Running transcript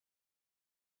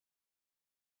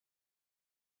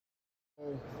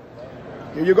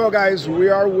Here you go, guys. We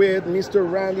are with Mr.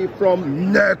 Randy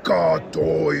from Neca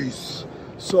Toys.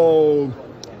 So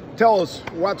tell us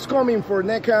what's coming for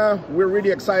Neca. We're really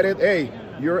excited. Hey,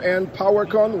 you're in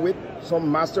Powercon with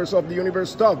some Masters of the Universe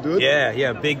stuff, dude.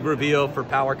 Yeah, big reveal for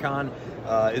Powercon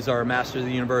is our Masters of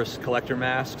the Universe collector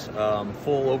masks,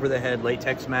 full over-the-head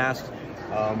latex masks.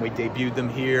 We debuted them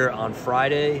here on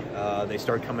Friday. They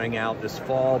start coming out this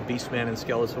fall. Beastman and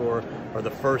Skeletor are the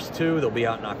first two. They'll be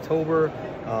out in October.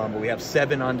 But we have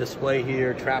 7 on display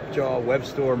here: Trapjaw,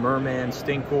 Webstore, Merman,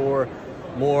 Stinkor.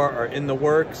 More are in the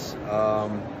works.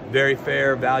 Very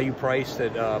fair value priced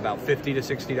at about $50 to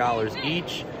 $60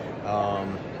 each.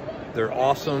 They're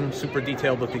awesome, super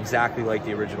detailed, look exactly like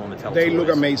the original Mattel They toys. look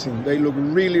amazing. They look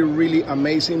really, really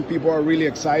amazing. People are really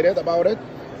excited about it.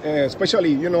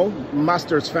 Especially, you know,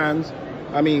 Masters fans.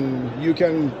 I mean, you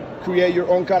can create your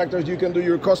own characters, you can do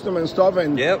your custom and stuff,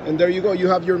 and there you go, you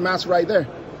have your mask right there.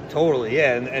 Totally,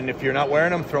 yeah, and if you're not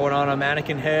wearing them, throw it on a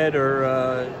mannequin head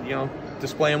or, you know,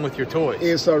 display them with your toys.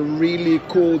 It's a really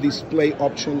cool display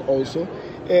option also.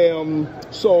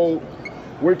 So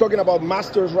we're talking about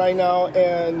Masters right now,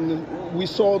 and we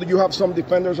saw that you have some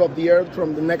Defenders of the Earth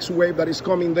from the next wave that is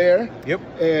coming there.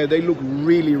 Yep. They look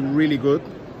really, really good.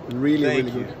 Really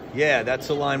good. Yeah, that's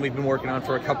a line we've been working on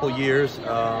for a couple years.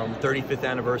 35th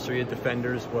anniversary of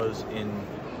Defenders was in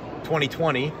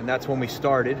 2020, and that's when we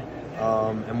started.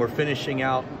 And we're finishing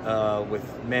out with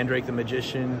Mandrake the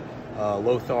Magician,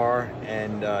 Lothar,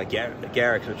 and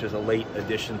Garrix, which is a late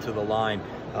addition to the line.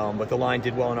 But the line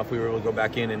did well enough we were able to go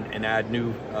back in and add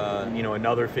new, you know,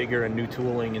 another figure and new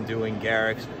tooling and doing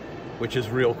Garrix, which is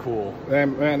real cool.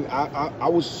 Man, I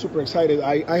was super excited.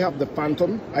 I have the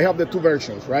Phantom. I have the 2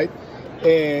 versions, right?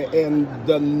 And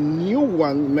the new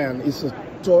one, man, is a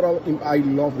total. I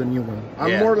love the new one.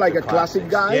 I'm more like a classic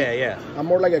guy. Yeah. I'm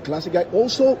more like a classic guy.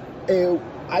 Also,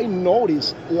 I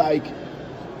noticed like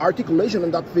articulation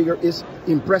on that figure is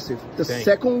impressive. The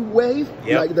second wave,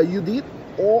 like that you did,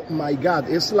 oh my God,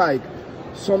 it's like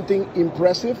something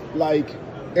impressive. Like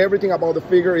everything about the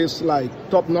figure is like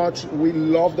top notch. We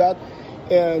love that.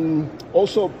 And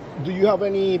also, do you have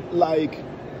any like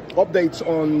updates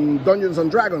on Dungeons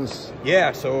and Dragons?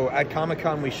 Yeah, so at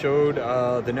Comic-Con we showed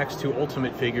the next 2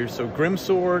 Ultimate figures. So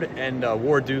Grimsword and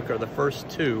War Duke are the first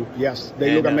 2. Yes,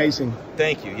 they look amazing.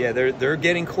 Thank you. Yeah, they're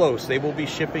getting close. They will be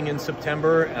shipping in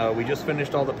September. We just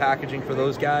finished all the packaging for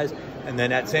those guys. And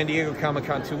then at San Diego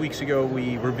Comic-Con 2 weeks ago,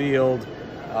 we revealed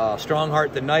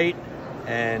Strongheart the Knight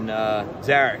and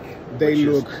Zarek. They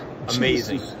look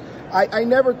amazing. Jesus. I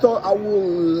never thought I would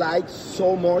like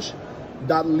so much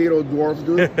that little dwarf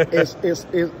dude. is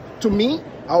to me,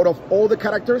 out of all the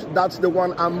characters, that's the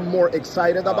one I'm more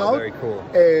excited about. Very cool.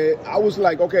 I was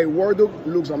like, okay, Warduke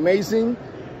looks amazing,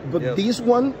 but this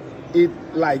one, it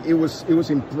was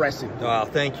impressive. Oh,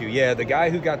 thank you. Yeah, the guy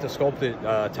who got to sculpt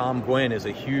it, Tom Gwynn, is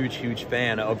a huge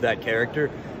fan of that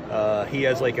character. He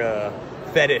has like a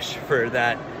fetish for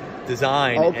that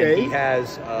design, and he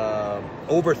has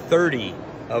over 30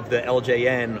 of the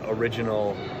LJN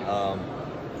original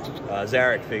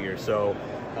Zarek figure. So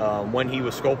when he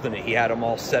was sculpting it, he had them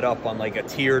all set up on like a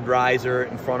tiered riser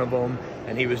in front of him,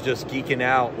 and he was just geeking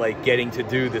out, like getting to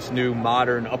do this new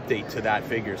modern update to that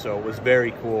figure. So it was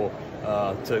very cool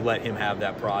to let him have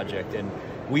that project. And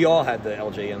we all had the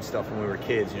LJN stuff when we were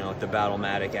kids, you know, like the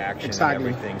Battlematic action and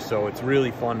everything. So it's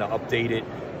really fun to update it.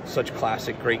 Such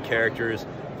classic, great characters.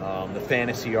 The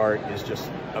fantasy art is just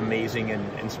amazing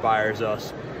and inspires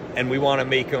us. And we want to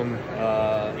make them,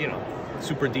 you know,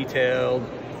 super detailed.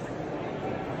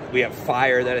 We have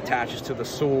fire that attaches to the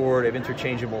sword. They have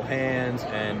interchangeable hands,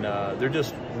 and they're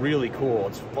just really cool.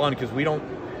 It's fun because we don't,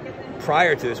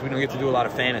 prior to this, we don't get to do a lot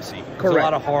of fantasy. There's a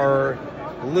lot of horror,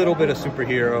 a little bit of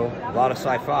superhero, a lot of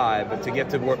sci-fi, but to get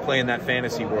to play in that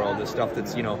fantasy world, the stuff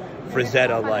that's, you know,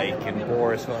 Frazetta-like and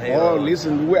Boris Vallejo. Oh,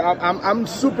 listen, I'm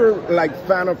super like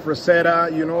fan of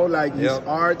Frazetta, you know, like his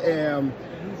art and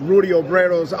Rudy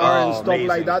Obrero's art and stuff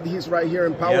like that. He's right here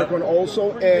in Powercon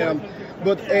also.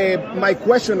 But my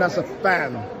question as a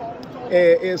fan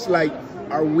is like,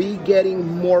 are we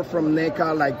getting more from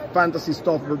NECA, like fantasy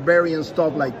stuff, barbarian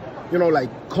stuff, like, you know,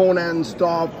 like Conan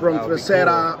stuff from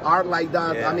Frazetta, art like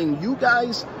that? I mean, you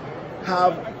guys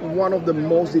have one of the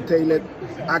most detailed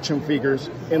action figures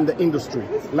in the industry.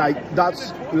 Like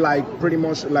that's like pretty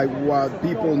much like what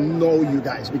people know you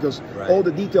guys, because all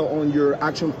the detail on your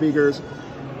action figures,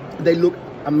 they look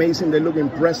amazing, they look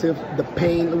impressive, the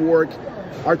paint work,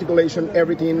 articulation,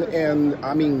 everything. And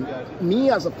I mean,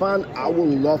 me as a fan, I would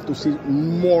love to see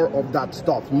more of that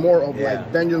stuff, more of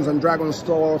like Dungeons and Dragons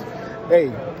stuff,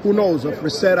 hey, who knows, a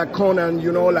Frazetta, Conan,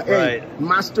 you know, like, hey,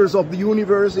 Masters of the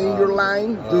Universe in your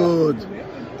line, dude.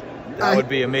 That would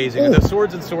be amazing. The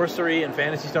Swords and Sorcery and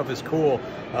fantasy stuff is cool.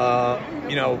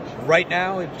 You know, right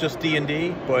now it's just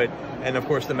D&D, and of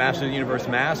course the Masters of the Universe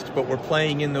masks, but we're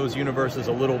playing in those universes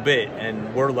a little bit,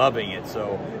 and we're loving it.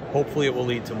 So hopefully it will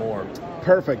lead to more.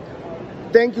 Perfect.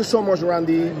 Thank you so much,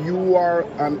 Randy. You are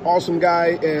an awesome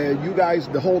guy. You guys,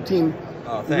 the whole team,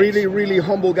 really, really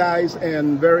humble guys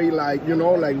and very, like, you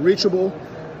know, like reachable.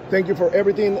 Thank you for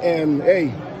everything. And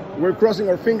hey, we're crossing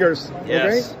our fingers.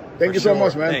 Yes, okay? Thank you so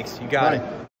much, man. Thanks. You got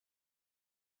it.